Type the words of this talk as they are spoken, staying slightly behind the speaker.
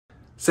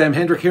Sam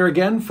Hendrick here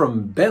again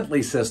from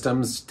Bentley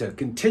Systems to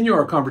continue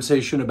our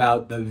conversation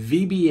about the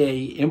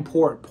VBA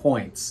import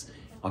points.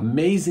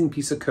 Amazing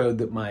piece of code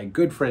that my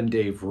good friend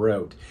Dave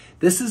wrote.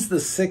 This is the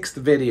 6th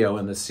video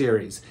in the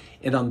series.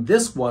 And on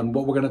this one,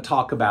 what we're going to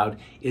talk about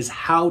is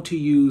how to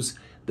use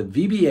the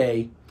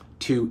VBA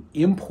to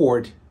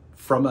import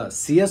from a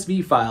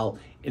CSV file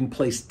and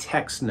place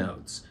text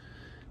nodes.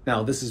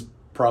 Now, this is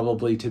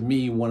probably, to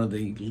me, one of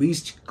the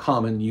least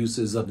common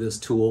uses of this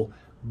tool,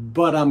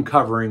 but I'm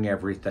covering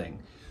everything.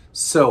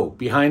 So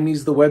behind me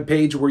is the web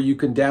page where you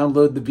can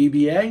download the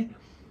VBA.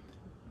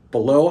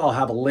 Below, I'll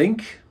have a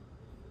link.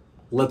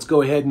 Let's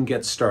go ahead and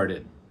get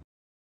started.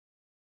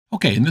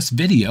 Okay, in this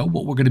video,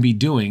 what we're going to be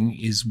doing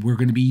is we're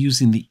going to be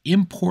using the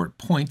import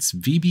points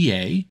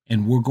VBA,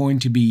 and we're going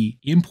to be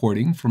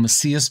importing from a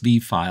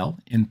CSV file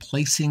and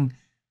placing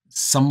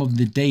some of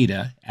the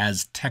data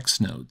as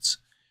text nodes.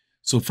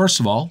 So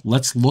first of all,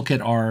 let's look at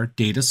our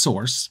data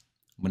source.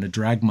 I'm going to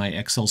drag my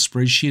Excel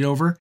spreadsheet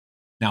over.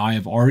 Now, I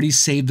have already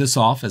saved this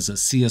off as a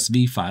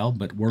CSV file,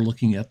 but we're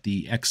looking at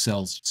the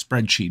Excel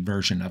spreadsheet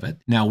version of it.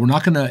 Now, we're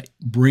not going to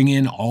bring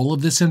in all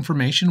of this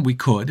information. We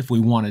could if we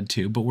wanted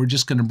to, but we're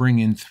just going to bring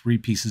in 3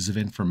 pieces of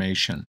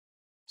information.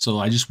 So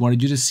I just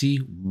wanted you to see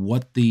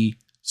what the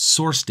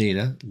source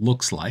data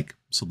looks like.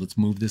 So let's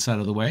move this out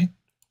of the way.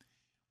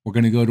 We're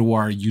going to go to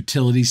our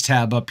Utilities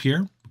tab up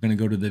here. We're going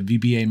to go to the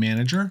VBA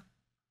Manager.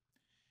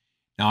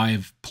 Now I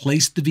have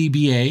placed the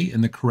VBA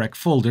in the correct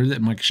folder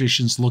that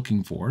MicroStation is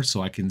looking for,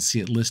 so I can see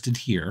it listed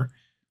here.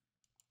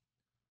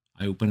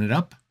 I open it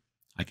up.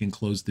 I can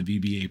close the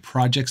VBA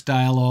Projects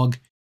dialog.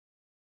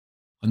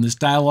 On this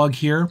dialog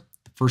here,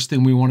 the first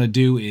thing we want to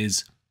do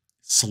is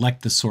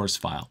select the source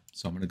file.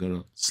 So I'm going to go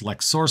to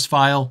Select Source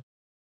File.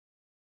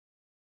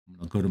 I'm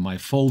going to go to my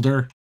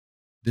folder.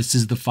 This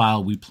is the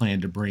file we plan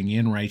to bring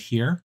in right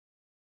here.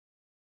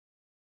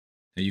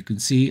 Now you can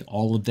see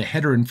all of the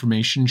header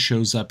information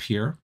shows up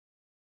here.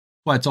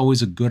 Well, it's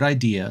always a good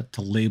idea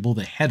to label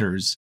the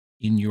headers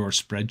in your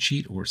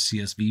spreadsheet or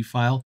CSV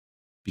file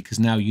because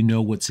now you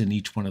know what's in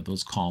each one of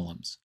those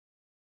columns.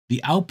 The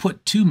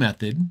output to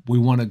method, we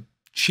want to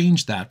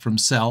change that from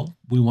cell.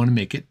 We want to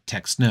make it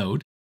text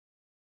node.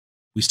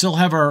 We still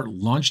have our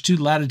longitude,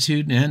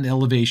 latitude, and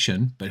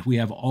elevation, but we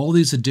have all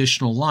these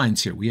additional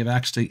lines here. We have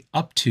actually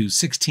up to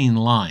 16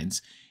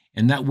 lines,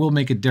 and that will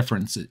make a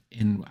difference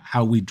in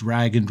how we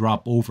drag and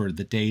drop over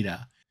the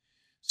data.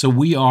 So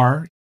we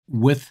are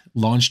with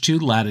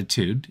longitude,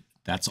 latitude,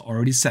 that's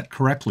already set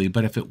correctly,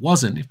 but if it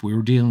wasn't, if we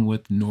were dealing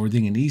with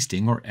northing and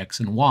easting or X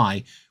and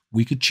Y,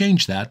 we could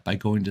change that by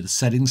going to the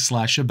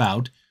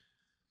settings/about,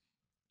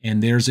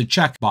 and there's a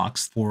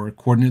checkbox for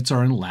coordinates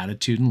are in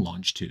latitude and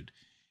longitude.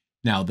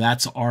 Now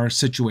that's our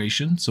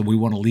situation, so we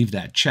want to leave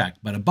that checked,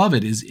 but above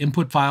it is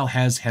input file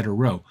has header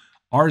row.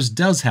 Ours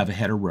does have a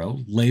header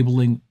row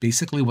labeling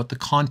basically what the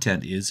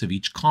content is of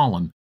each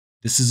column.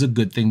 This is a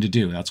good thing to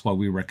do, that's why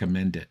we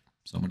recommend it.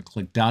 So I'm going to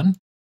click done.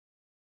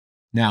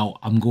 Now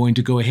I'm going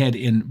to go ahead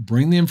and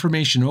bring the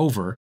information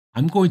over.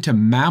 I'm going to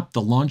map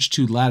the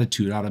longitude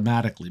latitude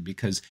automatically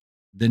because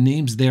the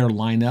names there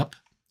line up.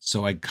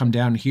 So I come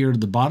down here to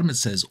the bottom, it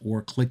says,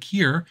 or click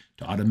here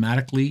to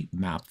automatically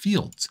map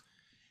fields.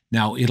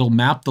 Now it'll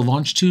map the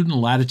longitude and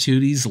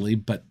latitude easily,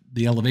 but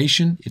the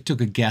elevation, it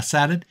took a guess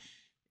at it.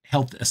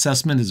 Health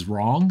assessment is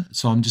wrong,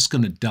 so I'm just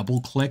going to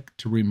double click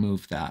to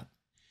remove that.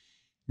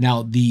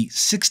 Now the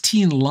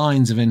 16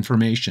 lines of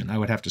information, I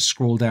would have to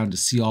scroll down to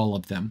see all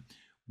of them.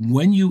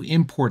 When you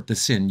import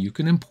this in, you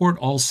can import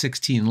all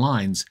 16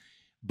 lines,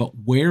 but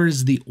where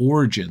is the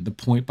origin, the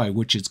point by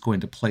which it's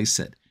going to place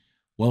it?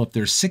 Well, if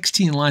there's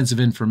 16 lines of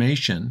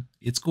information,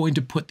 it's going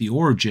to put the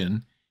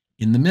origin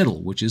in the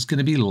middle, which is going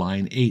to be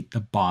line 8,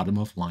 the bottom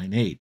of line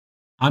 8.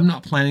 I'm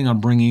not planning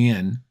on bringing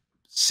in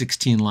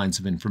 16 lines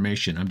of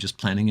information. I'm just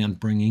planning on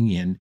bringing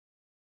in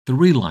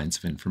 3 lines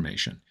of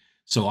information.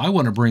 So I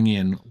want to bring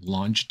in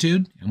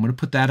longitude. I'm going to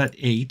put that at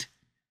 8.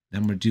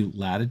 Then I'm going to do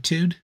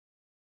latitude.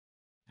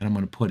 And I'm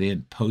going to put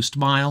in post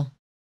mile,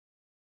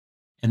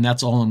 and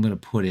that's all I'm going to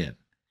put in.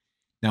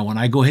 Now, when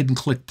I go ahead and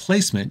click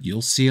placement,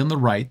 you'll see on the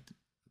right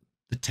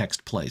the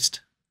text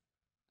placed.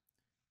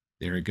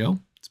 There we go.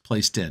 It's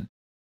placed in.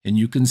 And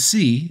you can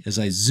see as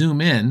I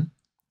zoom in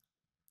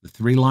the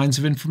 3 lines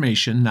of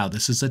information. Now,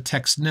 this is a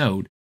text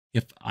node.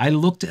 If I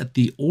looked at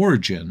the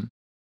origin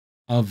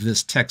of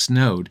this text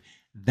node,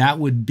 that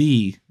would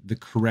be the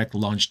correct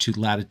longitude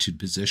latitude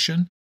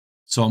position.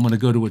 So I'm going to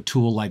go to a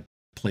tool like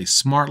Place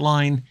Smart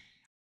Line.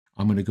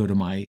 I'm going to go to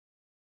my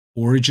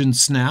origin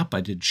snap. I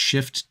did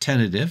shift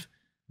tentative.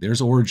 There's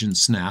origin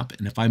snap.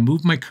 And if I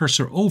move my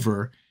cursor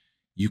over,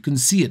 you can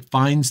see it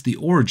finds the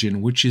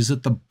origin, which is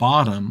at the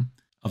bottom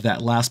of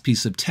that last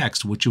piece of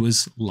text, which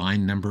was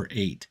line number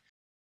 8.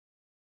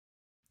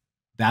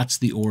 That's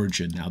the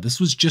origin. Now, this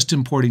was just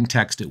importing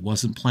text. It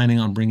wasn't planning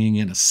on bringing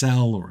in a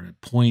cell or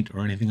a point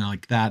or anything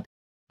like that.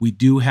 We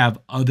do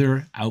have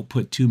other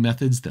output to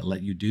methods that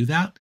let you do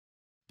that,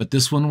 but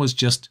this one was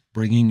just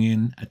bringing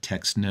in a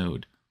text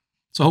node.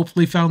 So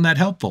hopefully you found that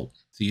helpful.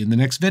 See you in the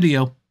next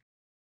video.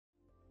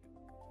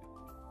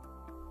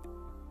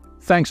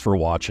 Thanks for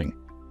watching.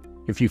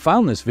 If you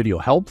found this video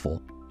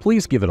helpful,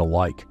 please give it a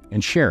like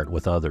and share it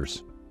with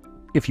others.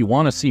 If you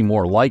want to see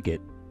more like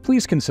it,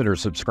 please consider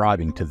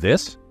subscribing to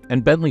this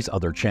and Bentley's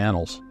other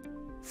channels.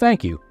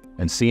 Thank you,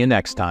 and see you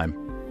next time.